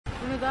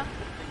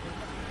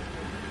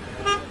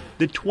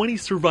The 20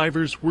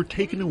 survivors were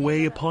taken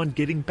away upon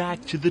getting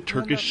back to the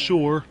Turkish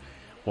shore,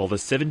 while the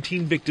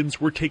 17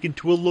 victims were taken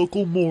to a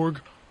local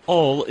morgue,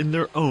 all in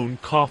their own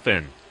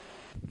coffin.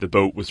 The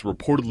boat was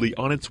reportedly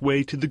on its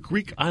way to the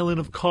Greek island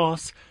of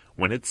Kos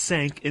when it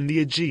sank in the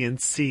Aegean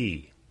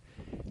Sea.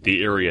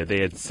 The area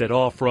they had set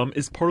off from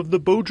is part of the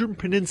Bodrum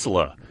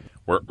Peninsula,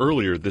 where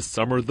earlier this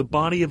summer the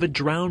body of a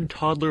drowned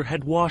toddler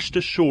had washed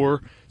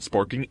ashore,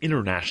 sparking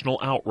international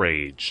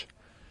outrage.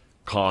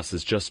 Kos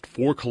is just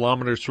 4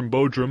 kilometers from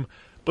Bodrum,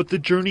 but the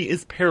journey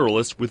is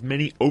perilous with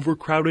many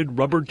overcrowded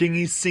rubber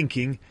dinghies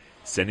sinking,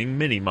 sending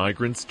many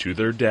migrants to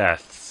their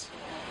deaths.